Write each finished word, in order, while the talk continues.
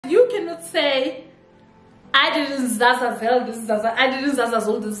you cannot say I didn't Zaza Vel, this is Zaza, I didn't Zaza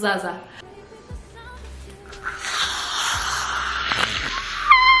Zol, this is Zaza.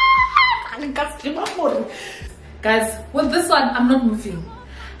 Guys, with this one, I'm not moving.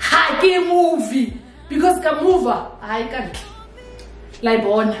 I can't move because can move. I can't. Like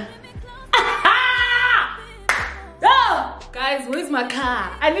born. Guys, where's my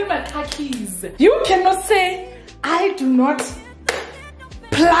car? I need my car keys. You cannot say I do not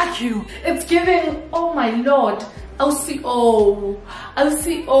plug you. It's giving, oh my lord, LCO.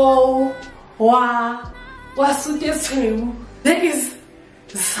 There is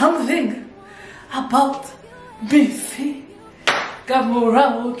something about busy.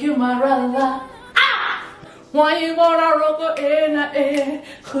 Gamora Kimarala. Why you wanna rock in a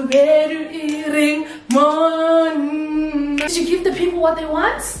eating mon? Did you give the people what they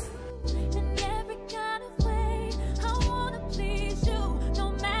want?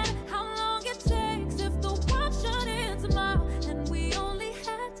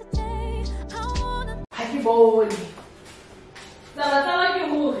 Hakiboni.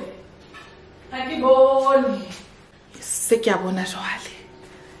 Hakiboni. Sekiyabona jwale.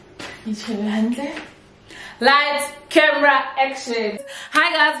 Itshele hantle. Lights, camera, action.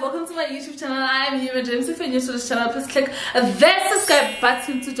 Hi guys, welcome to my YouTube channel. I am Human James. If you're new to this channel, please click the subscribe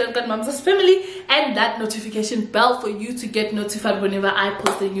button to join Godmom's family and that notification bell for you to get notified whenever I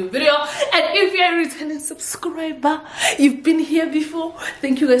post a new video. And if you're a returning subscriber, you've been here before,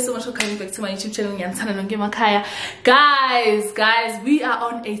 thank you guys so much for coming back to my YouTube channel. Guys, we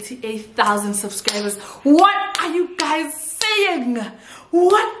are on 88,000 subscribers. What are you guys saying?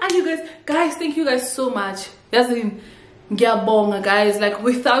 What are you guys? Thank you guys so much. That's in Gabonga, guys. Like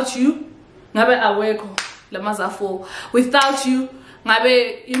without you, ngabe aweko Zaful. Without you,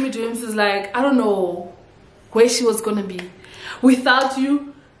 ngabe Yumi Dreams is like, I don't know where she was gonna be. Without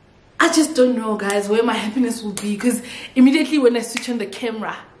you, I just don't know, guys, where my happiness will be. Because immediately when I switch on the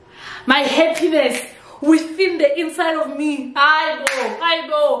camera, my happiness within the inside of me, I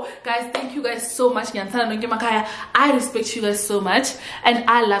know. Guys, thank you guys so much. I respect you guys so much and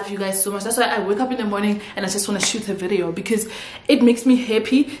I love you guys so much. That's why I wake up in the morning and I just want to shoot a video because it makes me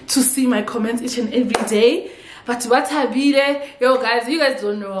happy to see my comments each and every day. But what habile, yo guys, you guys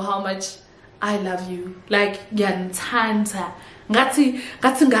don't know how much I love you. Like ngiyantanda ngathi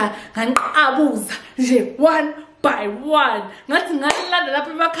nga abuza nje one by one.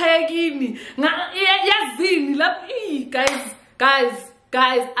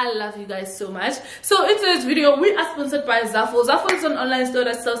 Guys, I love you guys so much. So in today's video, we are sponsored by Zaful. Zaful is an online store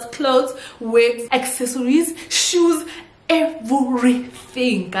that sells clothes, wigs, accessories, shoes,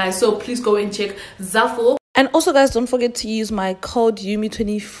 everything, guys. So please go and check Zaful. And also, guys, don't forget to use my code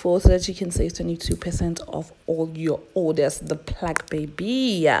YUMI24 so that you can save 22% off all your orders. The plug,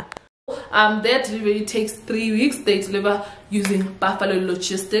 baby. Their delivery takes 3 weeks. They deliver using Buffalo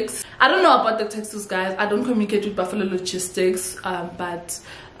Logistics. I don't know about the taxes, guys. I don't communicate with Buffalo Logistics, but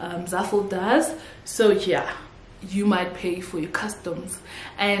Zaful does. So yeah, you might pay for your customs.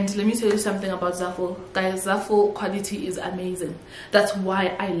 And let me tell you something about Zaful, guys. Zaful quality is amazing. That's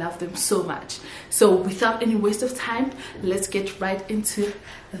why I love them so much. So without any waste of time, let's get right into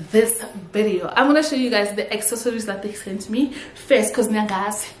this video. I'm gonna show you guys the accessories that they sent me first, because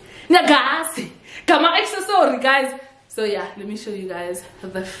come on, accessory, guys. So yeah, let me show you guys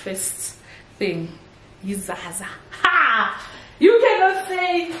the first thing. Zaza. Ha! You cannot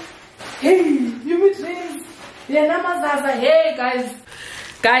say, hey, you meet me. Yeah, Zaza. Hey,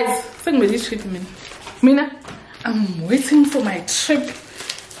 guys, send me this treatment. Mina, I'm waiting for my trip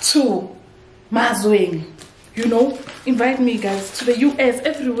to Mazwing. You know, invite me, guys, to the US.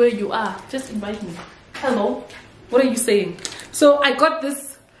 Everywhere you are, just invite me. Hello, what are you saying? So I got this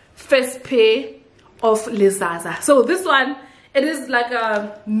first pair of Zaza. So this one, it is like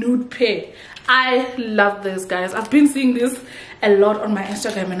a nude pair. I love this, guys. I've been seeing this a lot on my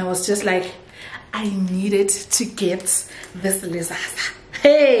Instagram and I was just like, I needed to get this Zaza.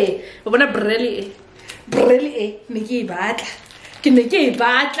 Hey, but when I brele niki batla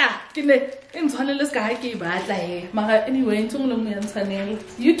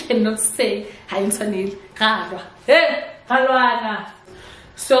you cannot say hey,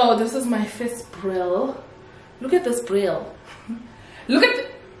 so this is my first brill. Look at this brill. Look at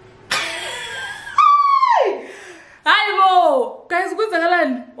Aibo! Guys,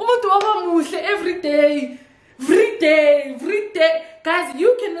 every day. Guys,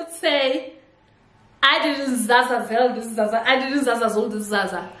 you cannot say I didn't Zaza Vel, this is Zaza, I didn't Zaza Zol, this is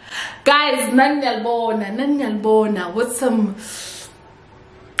Zaza. Guys, nani albona with some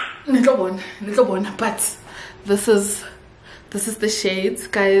little one, but this is This is the shades,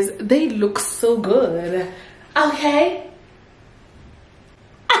 guys. They look so good. Okay.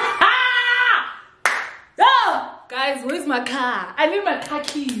 Oh, guys, where's my car? I need my car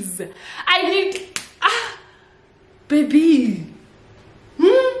keys. I need baby.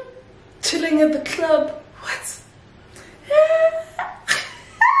 Chilling at the club. What?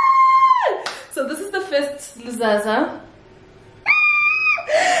 So this is the first Luzaza.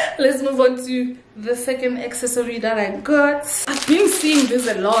 Let's move on to the second accessory that I got. I've been seeing this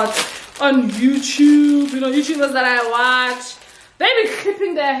a lot on YouTube. You know, YouTubers that I watch, they be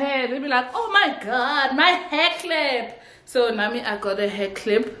clipping their hair. They be like, oh my god, my hair clip. So Nami, I got a hair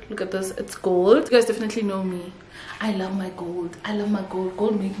clip. Look at this, it's gold. You guys definitely know me. I love my gold. I love my gold.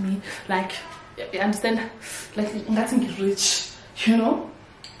 Gold make me like, you understand? Like, I'm getting rich, you know?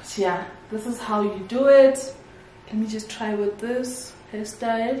 But yeah, this is how you do it. Let me just try with this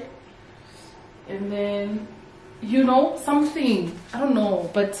hairstyle. And then, you know, something. I don't know,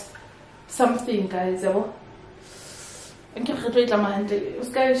 but something, guys.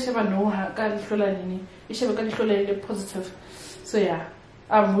 Positive. So yeah,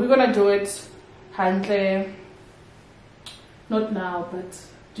 we're gonna do it handle. Not now, but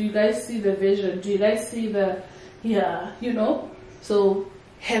do you guys see the vision? Do you guys see the, yeah, you know? So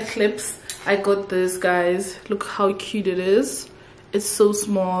hair clips, I got this, guys. Look how cute it is. It's so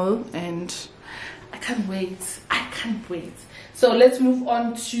small and I can't wait. I can't wait. So let's move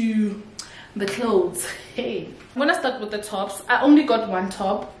on to the clothes. Hey, I'm gonna start with the tops. I only got one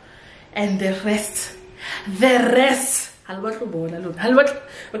top and the rest.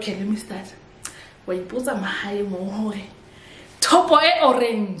 Okay, let me start. Top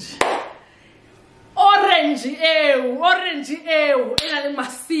orange. Orange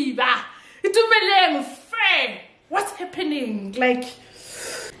massive. What's happening? Like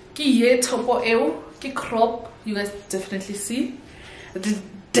top crop, you guys definitely see the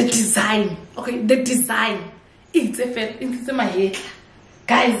design. Okay, the design. It's my head.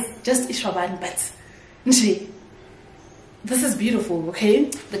 Guys, just Ishwaban, but this is beautiful,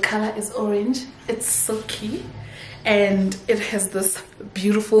 okay? The color is orange. It's silky. And it has this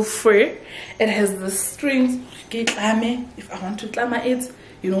beautiful fur. It has the strings. If I want to climb it,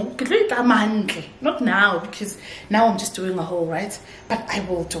 you know, not now, because now I'm just doing a hole, right? But I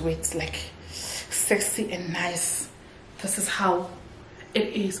will do it like sexy and nice. This is how it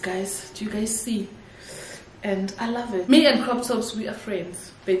is, guys. Do you guys see? And I love it. Me and crop tops, we are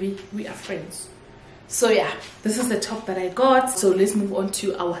friends, baby. We are friends. So yeah, this is the top that I got. So let's move on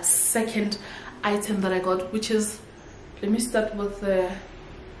to our second item that I got, which is, let me start with the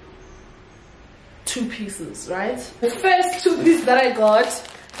two pieces, right? The first two pieces that I got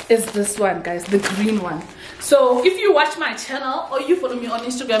is this one, guys, the green one. So if you watch my channel or you follow me on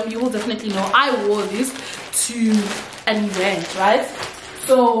Instagram, you will definitely know I wore this to an event, right?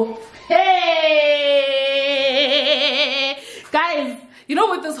 So hey guys, you know,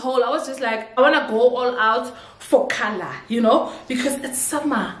 with this whole, I was just like, I want to go all out for color, you know, because it's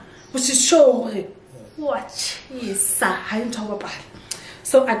summer, which is show what is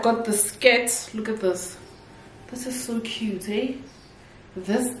so I got the skirt. Look at this. This is so cute, eh?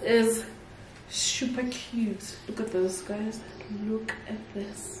 This is super cute. Look at this, guys. Look at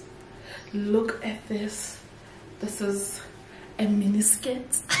this. Look at this. This is a mini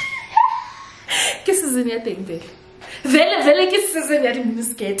skirt. Kisses in your thing, babe. Vele kisses in your mini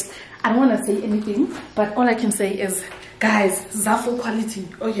skirt. I don't want to say anything, but all I can say is, guys, Zaful quality.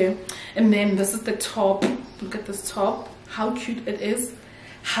 Okay, and then this is the top. Look at this top. How cute it is.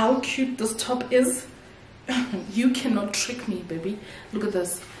 How cute this top is. You cannot trick me, baby. Look at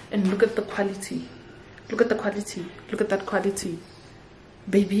this. And look at the quality. Look at the quality. Look at that quality.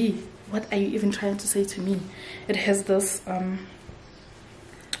 Baby, what are you even trying to say to me? It has this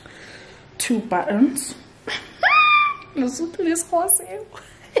two buttons. It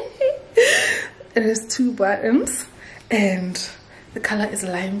has two buttons. And the color is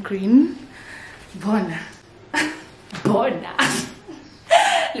lime green. Bona. Bona.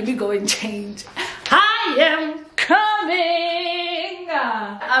 Let me go and change. I am coming.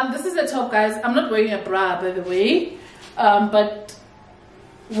 This is the top, guys. I'm not wearing a bra, by the way. But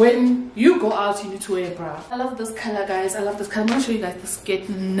when you go out, you need to wear a bra. I love this color, guys. I love this color. I'm gonna show you guys the skirt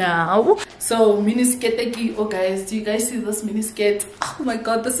now. So mini skirt, oh guys, do you guys see this mini skirt? Oh my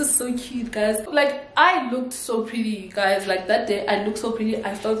god, this is so cute, guys. Like, I looked so pretty, guys. Like that day I looked so pretty.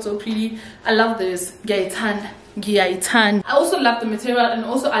 I felt so pretty. I love this I also love the material, and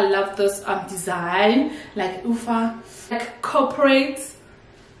also I love this design, like ufa, like corporate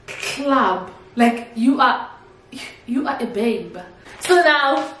club. Like you are a babe. So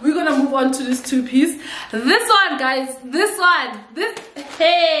now we're gonna move on to this two-piece. This one, guys,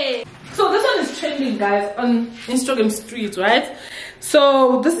 hey. So this one is trending, guys, on Instagram streets, right?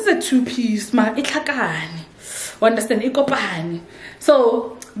 So this is a two-piece, ma itlhakane. Understand? Ikopane.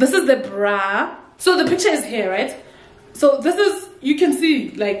 So this is the bra. So the picture is here, right? So this is, you can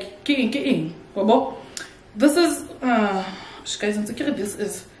see, like, this is guys, this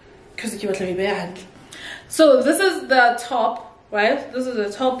is so this is the top, right? This is the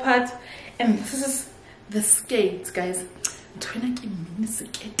top part, and this is the skates, guys.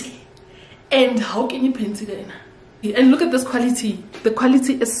 And how can you paint it in? And look at this quality. The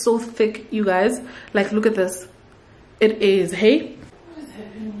quality is so thick, you guys. Like, look at this. It is, hey? What is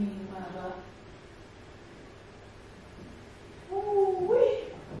happening, Mara?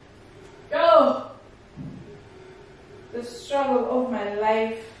 Yo! The struggle of my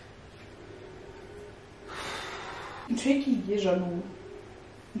life. Tricky, Janu.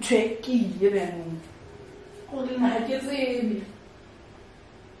 Tricky, Janu. What did I do?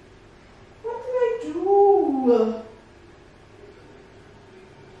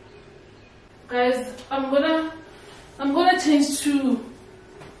 Guys, I'm gonna change to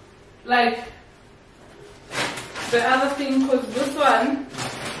like the other thing, because this one,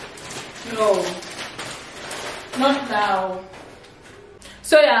 no, not now.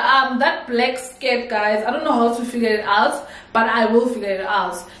 So yeah, that black skirt, guys, I don't know how to figure it out, but I will figure it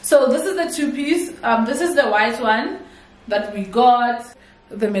out. So this is the two-piece. This is the white one that we got.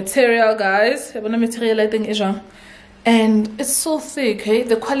 The material, guys, and it's so thick, hey?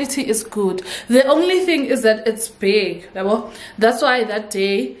 The quality is good. The only thing is that it's big. That's why that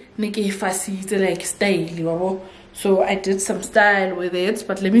day Nikki facility like style. So I did some style with it,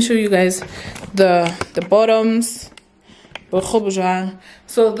 but let me show you guys the bottoms.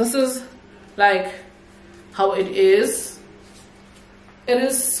 So this is like how it is. It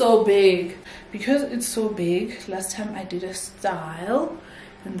is so big. Because it's so big, last time I did a style,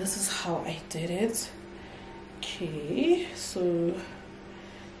 and this is how I did it. Okay, so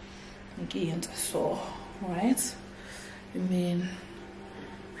again, so right, and then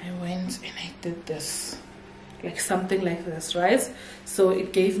I went and I did this, like something like this, right? So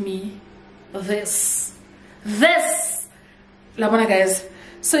it gave me this, Labona, guys.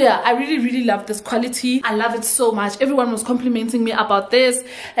 So yeah, I really love this quality. I love it so much. Everyone was complimenting me about this,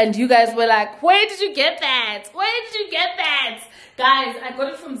 and you guys were like, where did you get that? Where did you get that? Guys, I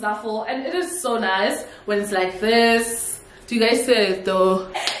got it from Zaful, and it is so nice when it's like this. Do you guys see it though?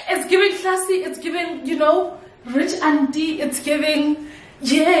 It's giving classy, it's giving, you know, rich auntie, it's giving,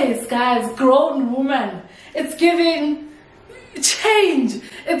 yes guys, grown woman, it's giving change,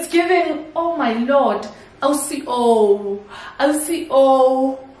 it's giving, oh my lord, LCO,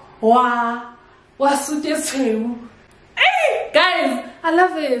 hey guys, I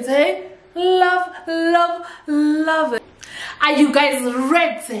love it, hey? Love it. Are you guys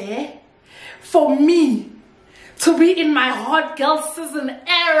ready for me to be in my hot girl season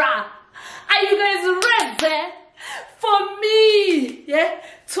era? Are you guys ready for me, yeah,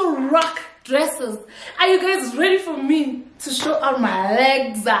 to rock dresses? Are you guys ready for me to show out my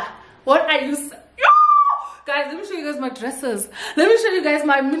legs? What are you saying? Guys, let me show you guys my dresses. Let me show you guys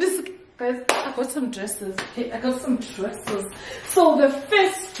my mini. Guys, I got some dresses. Okay, I got some dresses. So the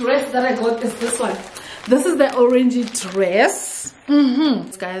first dress that I got is this one. This is the orangey dress.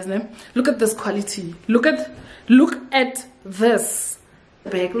 Guys, look at this quality. Look at this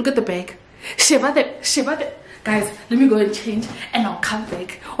bag. Look at the bag. Shiva the. Guys, let me go and change, and I'll come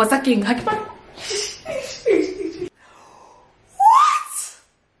back. What's that king?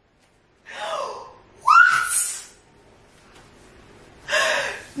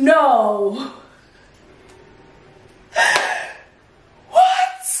 No.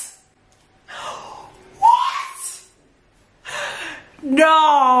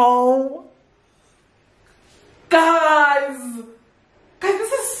 No. Guys,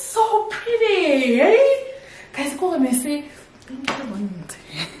 this is so pretty, eh? Guys, go and say,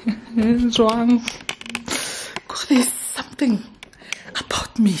 what's wrong? There's something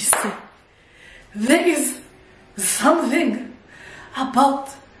about me, say. There is something about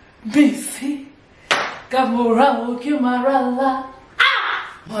me, see? Gamora, Kimarala,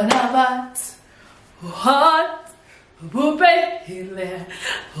 Monavat, Hot. Guys,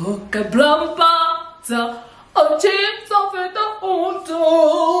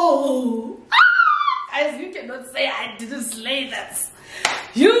 you cannot say I didn't slay that.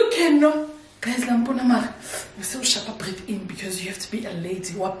 You cannot. Guys, you so sharp, breathe in, because you have to be a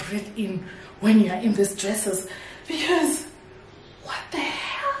lady who breathe in when you are in these dresses. Because what the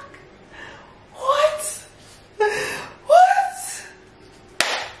heck? What?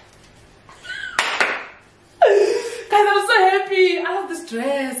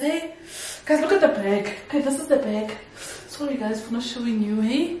 hey? Guys, look at the back. Okay, this is the back. Sorry guys for not showing you,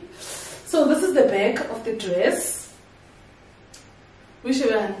 hey? So this is the back of the dress. We show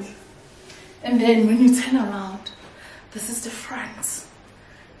you. And then when you turn around, this is the front.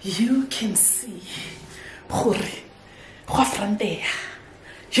 You can see,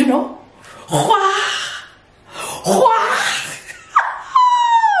 you know,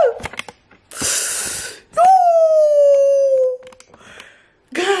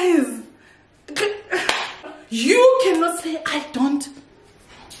 guys, you cannot say I don't.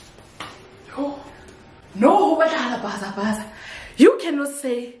 No, you cannot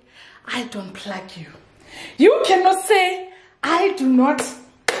say I don't plug you. You cannot say I do not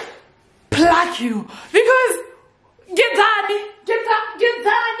plug you, because get Dani.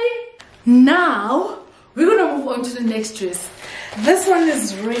 Now we're gonna move on to the next dress. This one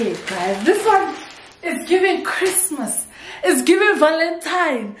is red, guys. This one is giving Christmas. It's giving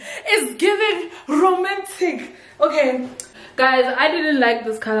Valentine. It's giving romantic. Okay, guys, I didn't like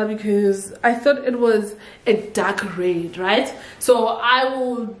this color because I thought it was a dark red, right? So I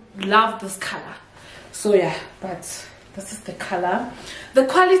would love this color. So yeah, but this is the color. The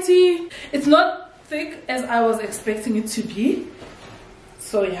quality, it's not thick as I was expecting it to be.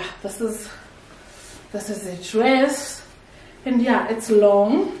 So yeah, this is a dress, and yeah, it's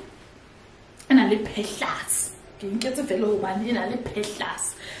long and a little petlas.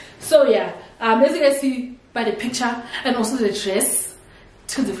 So yeah, as you guys see by the picture and also the dress,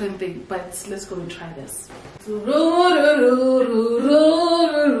 two different things, but let's go and try this.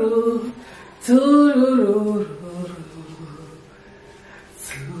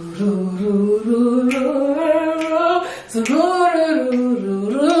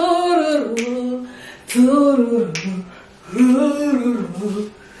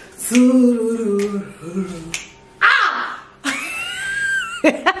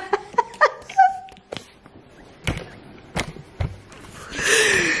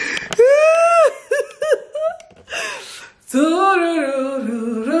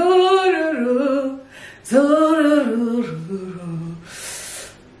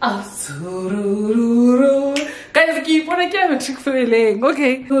 Guys, keep on again, Chick-fil-A.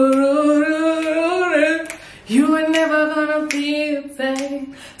 Okay. You are never gonna be the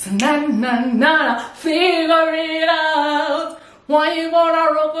same. So na figure it out. Why you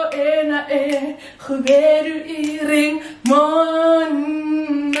gonna rock in the air? Geberu iring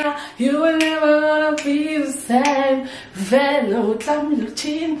mona. You are never gonna be the same. Velo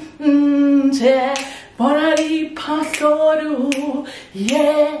tamilchin Bonari pastoru,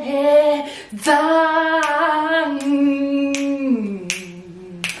 yeah, zang,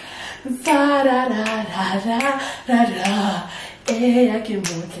 za-da-da-da-da-da-da, eke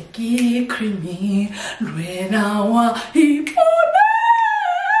moteki creamy, luenawa hipona.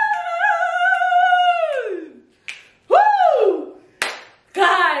 Woo!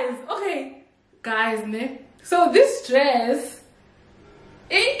 Guys, okay, guys, ne? So this dress,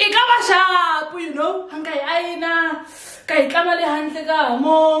 it got sharp, you know.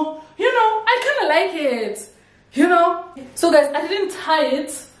 You know, I kind of like it, you know. So guys, I didn't tie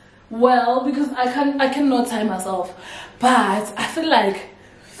it well because I cannot tie myself, but I feel like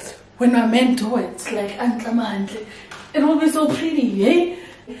when my men do it, like it will be so pretty, eh?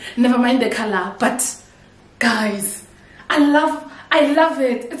 Never mind the color, but guys, I love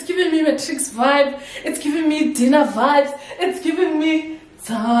it. It's giving me Matrix vibe. It's giving me dinner vibes. It's giving me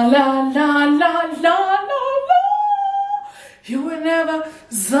la la la la la la. You will never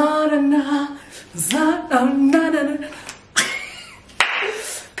na.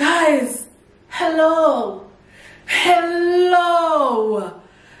 Guys, hello.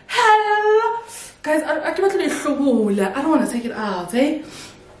 Guys, I don't want to take it out, eh?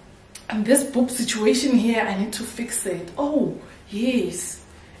 And this boob situation here, I need to fix it. Oh, yes.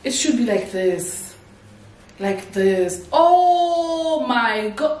 It should be like this. Like this. Oh my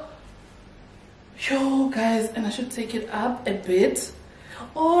god. Yo, guys, and I should take it up a bit.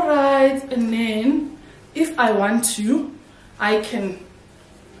 Alright, and then if I want to, I can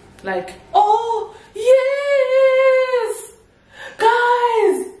like, oh yes,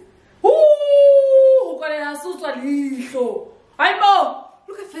 guys.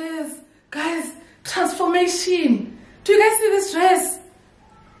 Look at this, guys. Transformation. Do you guys see this dress?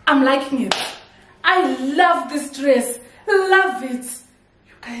 I'm liking it. I love this dress. Love it.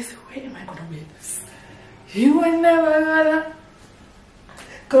 You guys, where am I gonna wear this? You are never gonna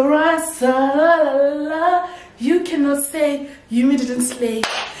caress, la la la. You cannot say you didn't slay.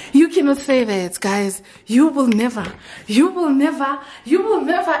 You cannot say that, guys. You will never ever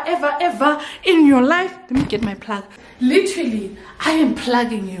in your life. Let me get my plug. Literally, I am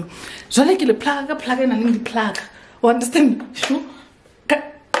plugging you. Plug and I need plug. You understand?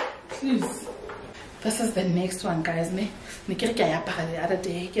 Please. This is the next one, guys. The other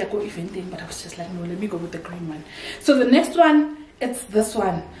day, I go eventing, but I was just like, no, let me go with the green one. So the next one, it's this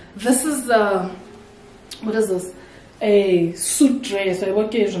one. This is what is this? A suit dress or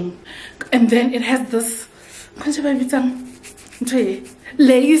occasion, and then it has this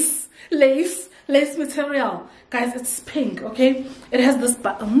lace material, guys. It's pink, okay? It has this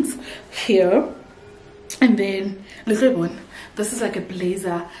buttons here, and then this is like a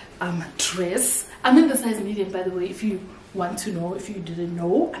blazer dress. I'm in the size medium, by the way, if you want to know. If you didn't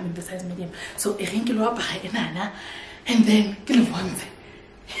know, I'm in the size medium. So and then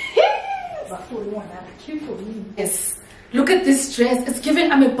yes, look at this dress. It's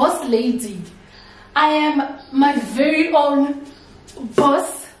giving I'm a boss lady. I am my very own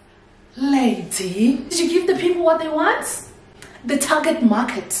boss lady. Did you give the people what they want? The target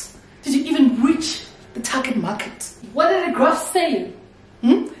market. Did you even reach the target market? What did the graphs say?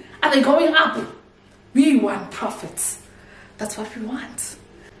 Are they going up? We want profits. That's what we want.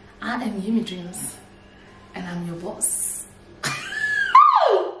 I am Yumi Dreams, and I'm your boss.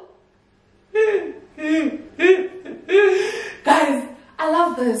 Guys, I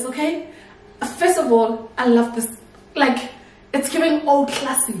love this, okay? First of all, I love this. Like, it's giving all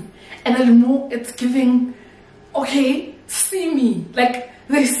classy, and I know it's giving, okay, see me. Like,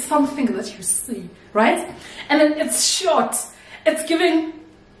 there's something that you see, right? And then it's short. It's giving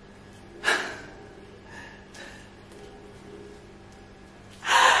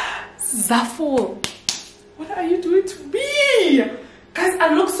Zaful. What are you doing to me? Guys,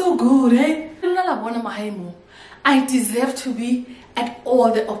 I look so good, eh? I deserve to be at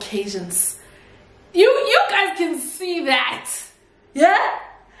all the occasions. You guys can see that. Yeah?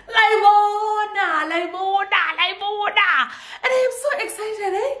 And I am so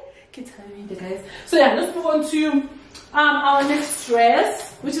excited, eh? Can tell you guys. So yeah, let's move on to our next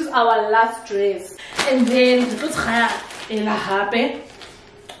dress, which is our last dress. And then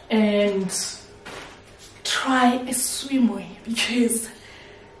and try a swimwear because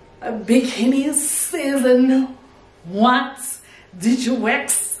a bikini season. What did you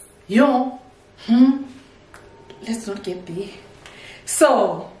wax? Let's not get there.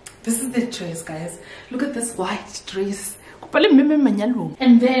 So this is the dress, guys. Look at this white dress.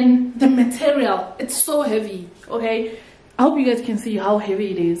 And then the material, it's so heavy, okay? I hope you guys can see how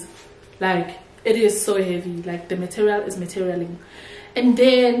heavy it is. Like, it is so heavy. Like, the material is materialing. And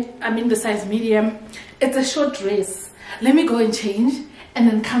then I'm in the size medium. It's a short dress. Let me go and change and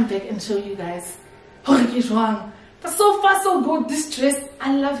then come back and show you guys. But so far so good. This dress,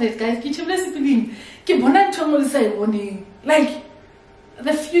 I love it, guys. Like,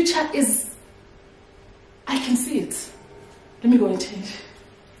 the future is, I can see it. Let me go and change.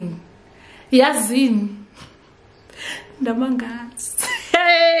 Yazin Namangas.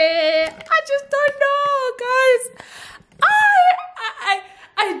 I just don't know, guys.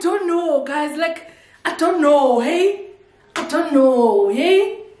 I don't know, guys. Like, I don't know, hey? I don't know,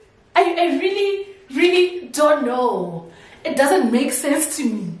 hey? I really don't know. It doesn't make sense to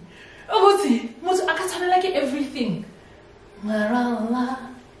me. I can't like everything.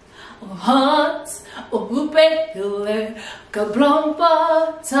 Heart, Ubele,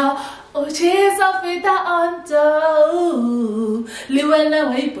 Gabrambata, Oches of it under Liwella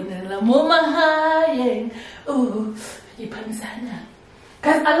Waponella, Moma Hayen. Oh,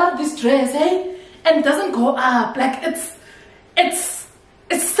 guys, I love this dress, eh? And it doesn't go up. Like, it's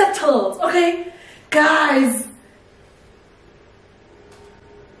settled, okay? Guys.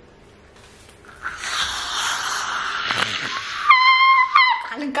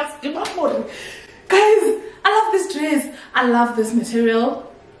 Guys, I love this dress. I love this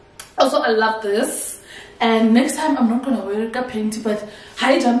material. Also, I love this. And next time, I'm not gonna wear a panty, but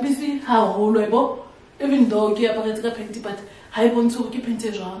hi jumpy, how whole even though I have a panty, but I want to keep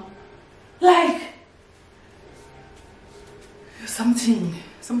panty. Like, something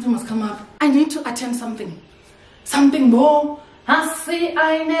must come up. I need to attend something more. I see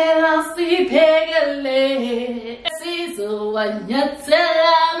pegele.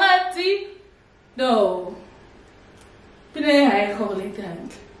 No.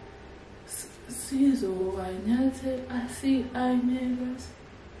 I see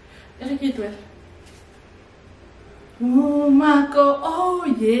oh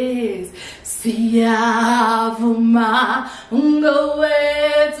yes. Siyavuma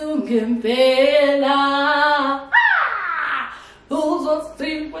ungowethu ngempela.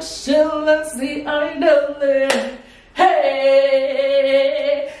 Uzosipho see, I know it.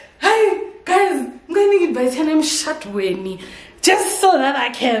 Hey, guys, I'm going to invite her name Shatweni just so that I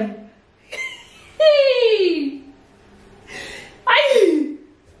can. Hey,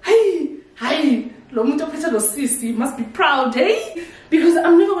 Lomuto Peter Sisi must be proud, hey? Because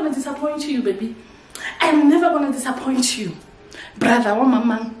I'm never going to disappoint you, baby. I'm never going to disappoint you. Brother or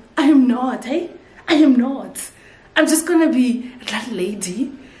mama, I am not, hey? I am not. I'm just going to be that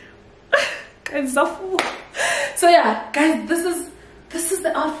lady. Guys, Zaful. So yeah, guys, this is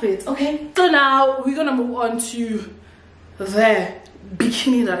the outfit, okay? So now we're going to move on to the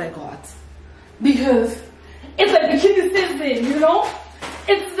bikini that I got. Because it's a bikini season, you know?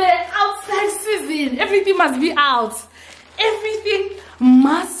 It's the outside season. Everything must be out. Everything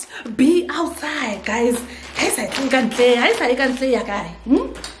must be outside, guys.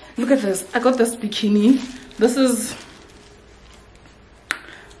 Look at this. I got this bikini. This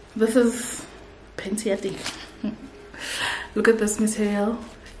is Penty, I think. Look at this material.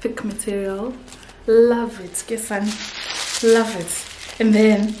 Thick material. Love it. Guess son. Love it. And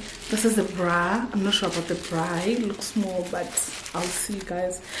then this is the bra. I'm not sure about the bra. It looks small, but I'll see,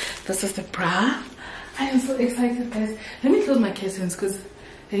 guys. This is the bra. I am so excited, guys. Let me close my curtains because,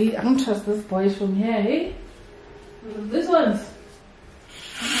 hey, I don't trust this boy from here, hey? This one's.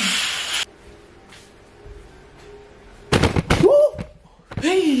 Woo!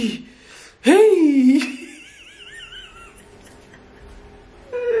 Hey! Hey!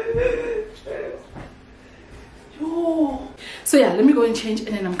 Yo! So yeah, let me go and change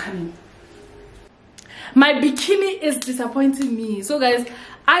and then I'm coming. My bikini is disappointing me. So guys,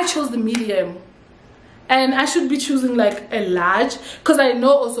 I chose the medium. And I should be choosing like a large. Because I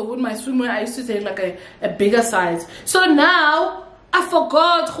know also with my swimwear, I used to take like a bigger size. So now, I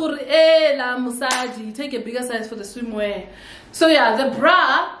forgot. Take a bigger size for the swimwear. So yeah, the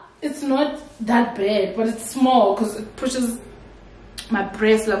bra, it's not that bad. But it's small because it pushes my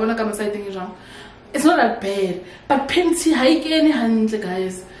breast. Like when I come inside, it's not that bad. But Penty,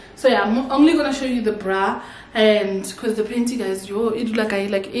 guys. So yeah, I'm only gonna show you the bra, and because the Penty, guys, yo, it like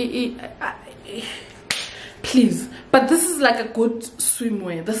please. But this is like a good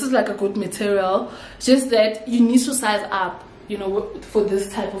swimwear. This is like a good material. Just that you need to size up, you know, for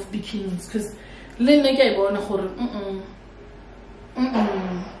this type of bikinis. Because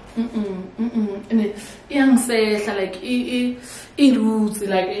and it young says like it roots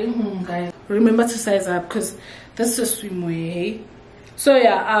like guys. Remember to size up because this is a swimwear. So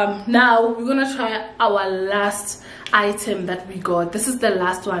yeah, now we're gonna try our last item that we got. This is the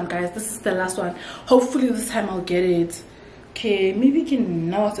last one, guys. This is the last one. Hopefully this time I'll get it. Okay, maybe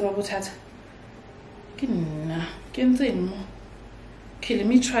now what's about that. Okay, let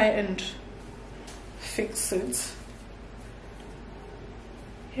me try and fix it.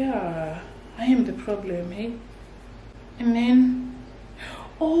 Yeah, I am the problem, hey? And then,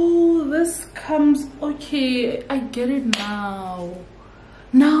 oh, this comes, okay, I get it now.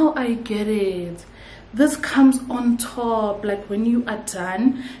 Now I get it. This comes on top, like when you are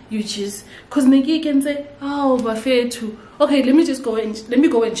done, you just, cause Negi can say, oh, buffet too. Okay, let me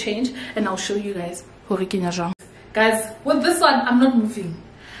go and change, and I'll show you guys. Guys, with this one, I'm not moving.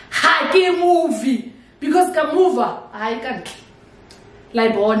 I can't move because can move, I can't.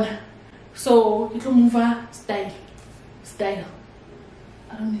 Like born, so it will move style.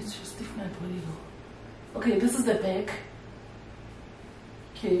 I don't need to stiff my body though. Okay, this is the back.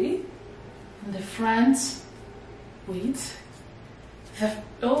 Okay, and the front. Wait.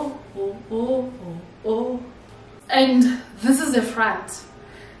 Oh. And this is the front.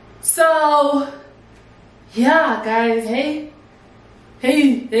 So yeah, guys. Hey.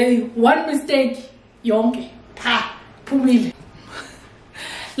 One mistake, yonke. Ha, pumile.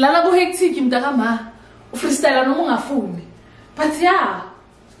 Lala go hectic mtakama. Freestyle no mungafuni. But yeah,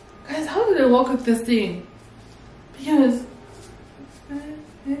 guys, how do they walk with this thing? Because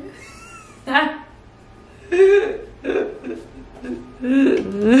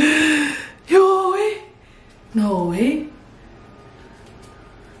yo, no way.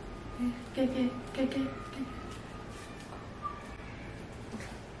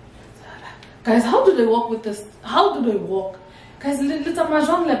 Guys, how do they walk with this? How do they walk? Guys,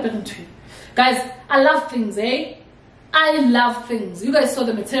 guys, I love things, eh? I love things. You guys saw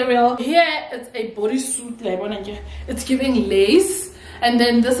the material. Here, it's a bodysuit. It's giving lace. And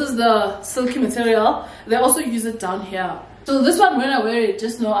then this is the silky material. They also use it down here. So this one, when I wear it,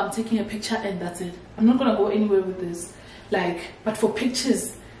 just know I'm taking a picture and that's it. I'm not gonna go anywhere with this. But for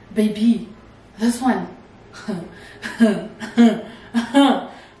pictures, baby, this one.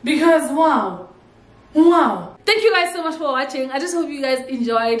 Because wow. thank you guys so much for watching. I just hope you guys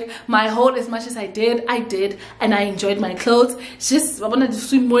enjoyed my haul as much as I did, and I enjoyed my clothes. Just I wanted to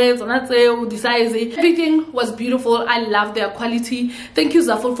swim waves, everything was beautiful. I love their quality. Thank you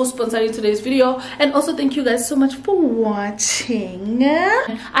Zaful for sponsoring today's video, and also thank you guys so much for watching.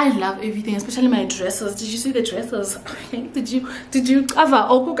 I love everything, especially my dresses. Did you see the dresses? did you cover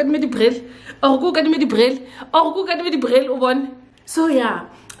or cook at me the brill or cook at me the brill or cook at me the brill one? So yeah,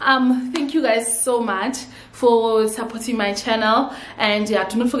 thank you guys so much for supporting my channel, and yeah,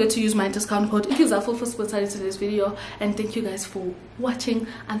 do not forget to use my discount code. Thank you Zaful for sponsoring today's video, and thank you guys for watching.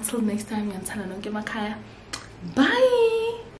 Until next time, bye.